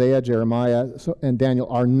prophets, Isaiah, Jeremiah, and Daniel,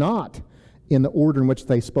 are not in the order in which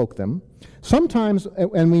they spoke them. Sometimes,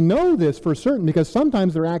 and we know this for certain because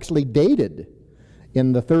sometimes they're actually dated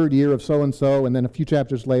in the 3rd year of so-and-so, and then a few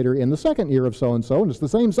chapters later in the 2nd year of so-and-so, and it's the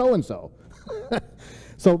same so-and-so.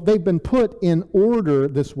 So they've been put in order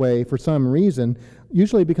this way for some reason,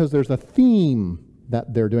 usually because there's a theme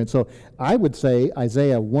that they're doing. So I would say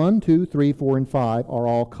Isaiah 1, 2, 3, 4, and 5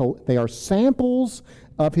 are they are samples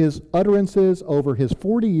of his utterances over his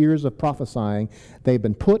 40 years of prophesying. They've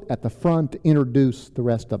been put at the front to introduce the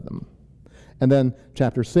rest of them. And then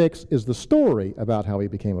chapter 6 is the story about how he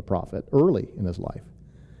became a prophet early in his life.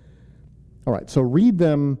 All right, so read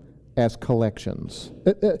them as collections.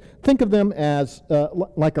 Think of them as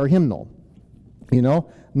like our hymnal.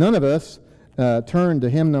 None of us turn to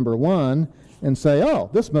hymn number 1 and say, oh,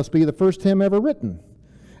 this must be the first hymn ever written.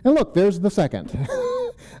 And look, there's the second.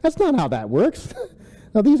 That's not how that works.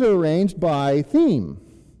 Now, these are arranged by theme.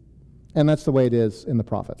 And that's the way it is in the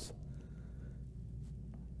prophets.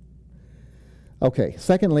 Okay,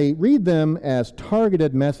 secondly, read them as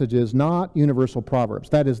targeted messages, not universal proverbs.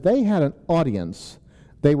 That is, they had an audience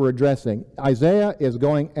they were addressing. Isaiah is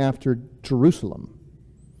going after Jerusalem.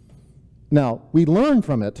 Now, we learn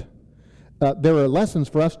from it. There are lessons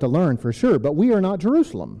for us to learn for sure, but we are not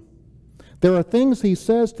Jerusalem. There are things he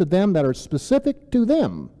says to them that are specific to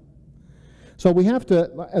them. So we have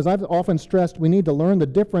to, as I've often stressed, we need to learn the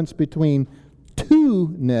difference between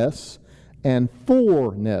to-ness and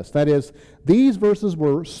for-ness. That is, these verses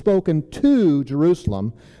were spoken to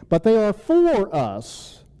Jerusalem, but they are for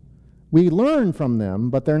us. We learn from them,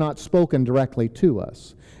 but they're not spoken directly to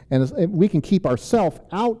us. And if we can keep ourselves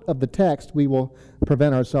out of the text, we will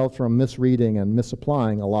prevent ourselves from misreading and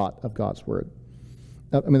misapplying a lot of God's Word.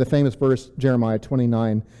 The famous verse, Jeremiah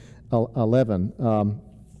 29:11.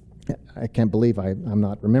 I can't believe I'm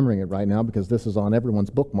not remembering it right now because this is on everyone's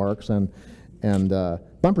bookmarks and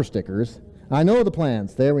bumper stickers. I know the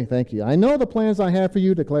plans. Thank you. I know the plans I have for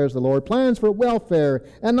you, declares the Lord. Plans for welfare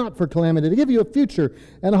and not for calamity, to give you a future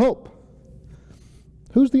and a hope.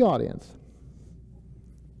 Who's the audience?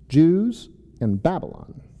 Jews and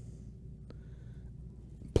Babylon.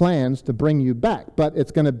 Plans to bring you back, but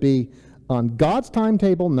it's going to be on God's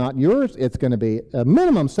timetable, not yours. It's going to be a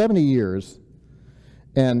minimum 70 years.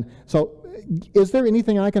 And so, is there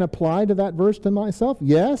anything I can apply to that verse to myself?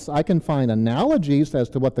 Yes, I can find analogies as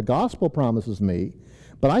to what the gospel promises me,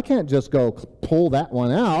 but I can't just go pull that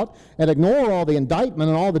one out and ignore all the indictment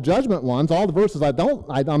and all the judgment ones, all the verses I'm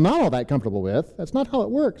not all that comfortable with. That's not how it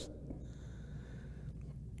works.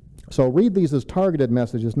 So read these as targeted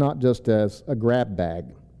messages, not just as a grab bag.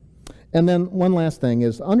 And then one last thing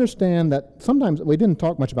is understand that sometimes, we didn't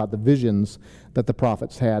talk much about the visions that the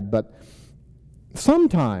prophets had, but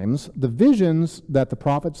sometimes the visions that the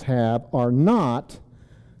prophets have are not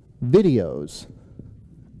videos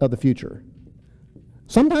of the future.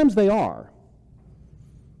 Sometimes they are,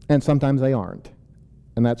 and sometimes they aren't,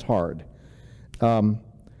 and that's hard.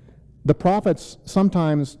 The prophets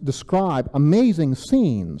sometimes describe amazing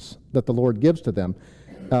scenes that the Lord gives to them,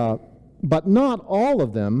 but not all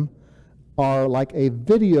of them are like a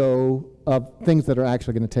video of things that are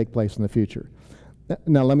actually going to take place in the future.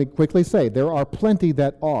 Now, let me quickly say, there are plenty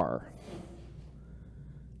that are.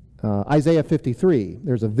 Isaiah 53,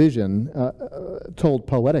 there's a vision told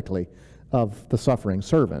poetically of the suffering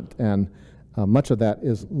servant, and much of that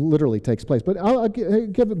is literally takes place. But I'll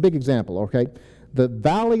give a big example, okay? The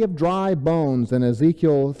valley of dry bones in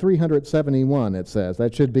Ezekiel 371, it says.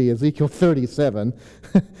 That should be Ezekiel 37.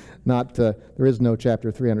 Not, there is no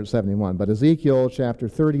chapter 371, but Ezekiel chapter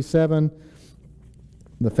 37,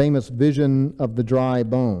 the famous vision of the dry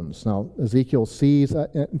bones. Now, Ezekiel sees,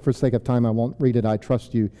 for sake of time, I won't read it. I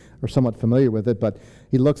trust you are somewhat familiar with it, but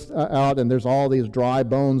he looks out, and there's all these dry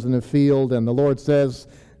bones in the field, and the Lord says,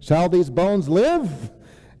 "Shall these bones live?"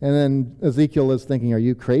 And then Ezekiel is thinking, "Are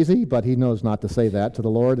you crazy?" But he knows not to say that to the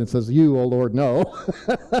Lord, and says, "You, O Lord, know."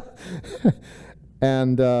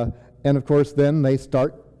 And of course, then they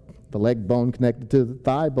start the leg bone connected to the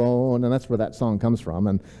thigh bone, and that's where that song comes from.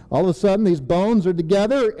 And all of a sudden, these bones are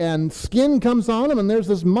together, and skin comes on them, and there's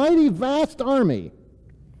this mighty, vast army.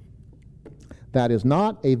 That is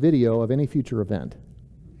not a video of any future event,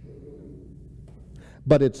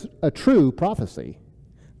 but it's a true prophecy.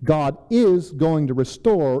 God is going to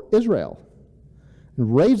restore Israel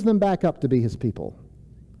and raise them back up to be his people.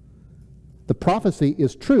 The prophecy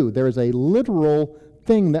is true. There is a literal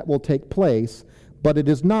thing that will take place, but it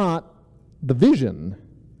is not the vision.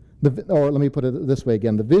 Or let me put it this way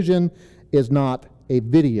again. The vision is not a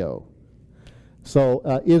video.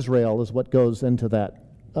 So Israel is what goes into that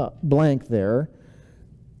blank there.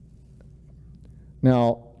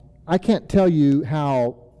 Now, I can't tell you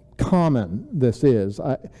how common this is.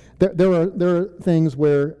 There are things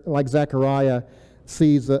where, like Zechariah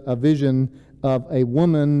sees a vision of a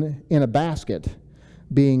woman in a basket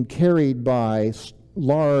being carried by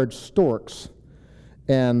large storks,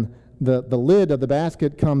 and the lid of the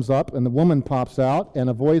basket comes up, and the woman pops out, and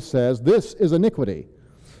a voice says, "This is iniquity."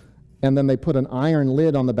 And then they put an iron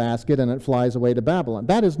lid on the basket, and it flies away to Babylon.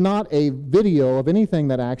 That is not a video of anything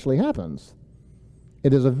that actually happens.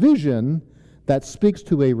 It is a vision that speaks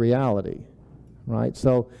to a reality, right?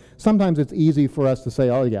 So sometimes it's easy for us to say,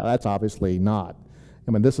 "Oh yeah, that's obviously not."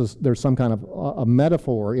 I mean, there's some kind of a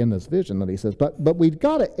metaphor in this vision that he says, but we've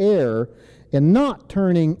got to err in not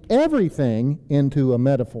turning everything into a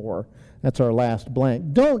metaphor. That's our last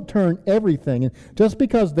blank. Don't turn everything. Just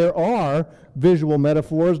because there are visual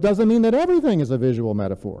metaphors doesn't mean that everything is a visual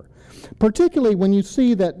metaphor. Particularly when you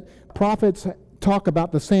see that prophets talk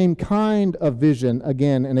about the same kind of vision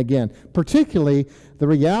again and again. Particularly the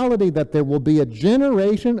reality that there will be a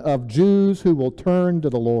generation of Jews who will turn to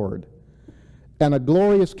the Lord, and a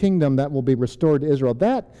glorious kingdom that will be restored to Israel.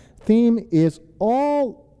 That theme is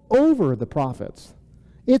all over the prophets.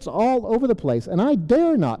 It's all over the place, and I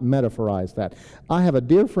dare not metaphorize that. I have a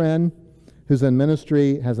dear friend who's in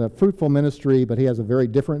ministry, has a fruitful ministry, but he has a very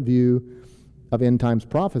different view of end times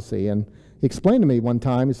prophecy. And he explained to me one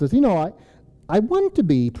time, he says, I want to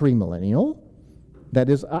be premillennial. That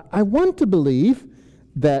is, I want to believe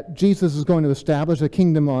that Jesus is going to establish a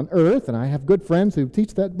kingdom on earth, and I have good friends who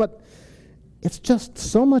teach that, but it's just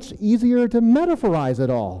so much easier to metaphorize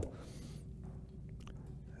it all.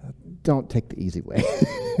 Don't take the easy way.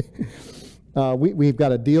 We've got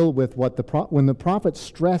to deal with when the prophets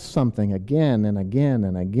stress something again and again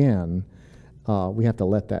and again, we have to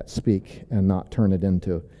let that speak and not turn it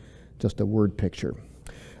into just a word picture.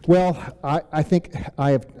 Well, I think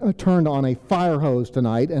I have turned on a fire hose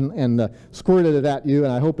tonight and squirted it at you,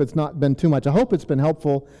 and I hope it's not been too much. I hope it's been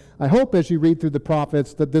helpful. I hope as you read through the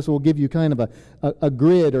prophets that this will give you kind of a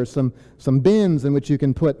grid or some bins in which you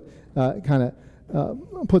can put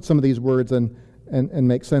some of these words and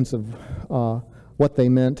make sense of what they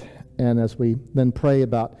meant. And as we then pray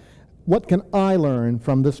about what can I learn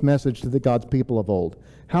from this message to the God's people of old?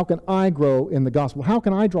 How can I grow in the gospel? How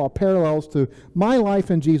can I draw parallels to my life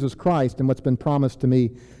in Jesus Christ and what's been promised to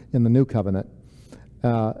me in the new covenant?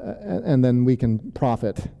 And then we can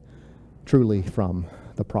profit truly from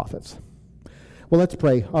the prophets. Well, let's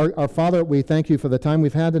pray. Our Father, we thank you for the time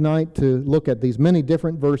we've had tonight to look at these many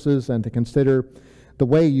different verses and to consider the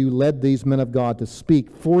way you led these men of God to speak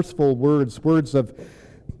forceful words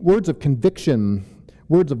of conviction,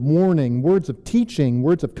 words of warning, words of teaching,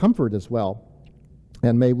 words of comfort as well.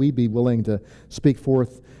 And may we be willing to speak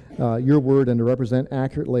forth your word and to represent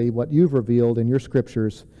accurately what you've revealed in your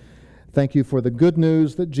scriptures. Thank you for the good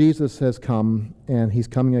news that Jesus has come, and he's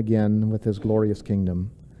coming again with his glorious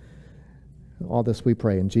kingdom. All this we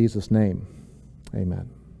pray in Jesus' name. Amen.